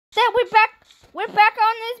Then we're back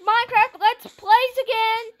on this Minecraft Let's Plays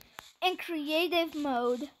again in creative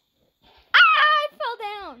mode. I fell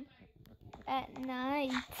down at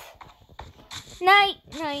night. Night.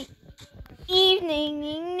 Evening,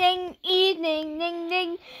 evening.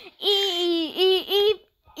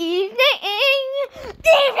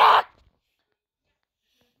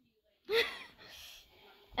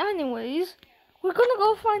 Anyways, we're gonna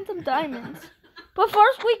go find some diamonds. But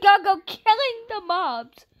first we gotta go killing the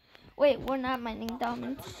mobs. Wait, we're not mining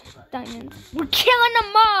diamonds. We're killing the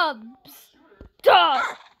mobs. Duh.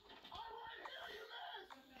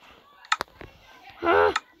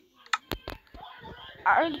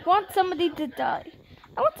 I want somebody to die.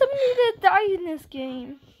 I want somebody to die in this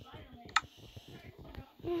game.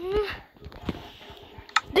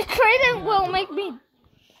 The trident will make me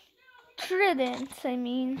tridents, I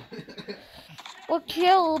mean. We'll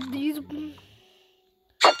kill these.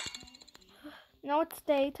 Now it's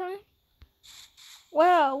daytime.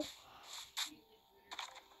 Wow.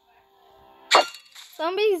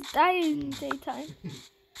 Zombies die in daytime.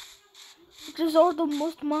 Which are the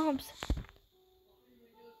most mobs.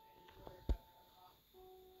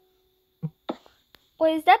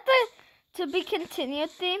 Wait, is that the to be continued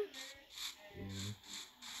theme? I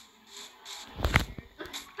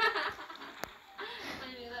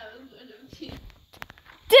knew that was going to be.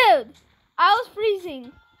 Dude, I was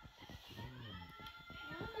freezing.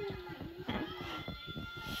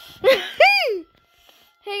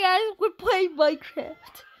 Hey guys, we're playing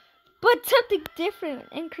Minecraft, but something different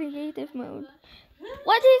in creative mode.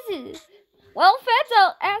 What is it? Well, fans,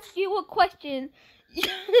 I'll ask you a question.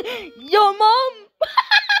 Your mom?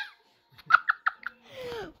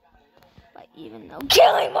 But even though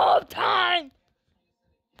killing mob time.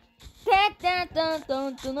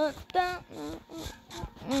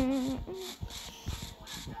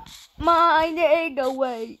 Mining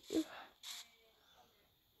away.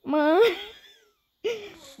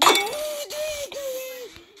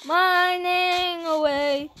 Mining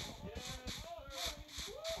away.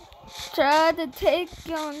 Try to take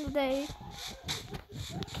on the day.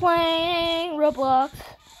 Playing Roblox.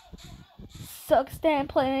 Sucks damn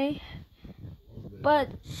play. But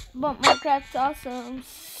Minecraft's awesome.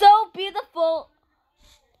 So beautiful.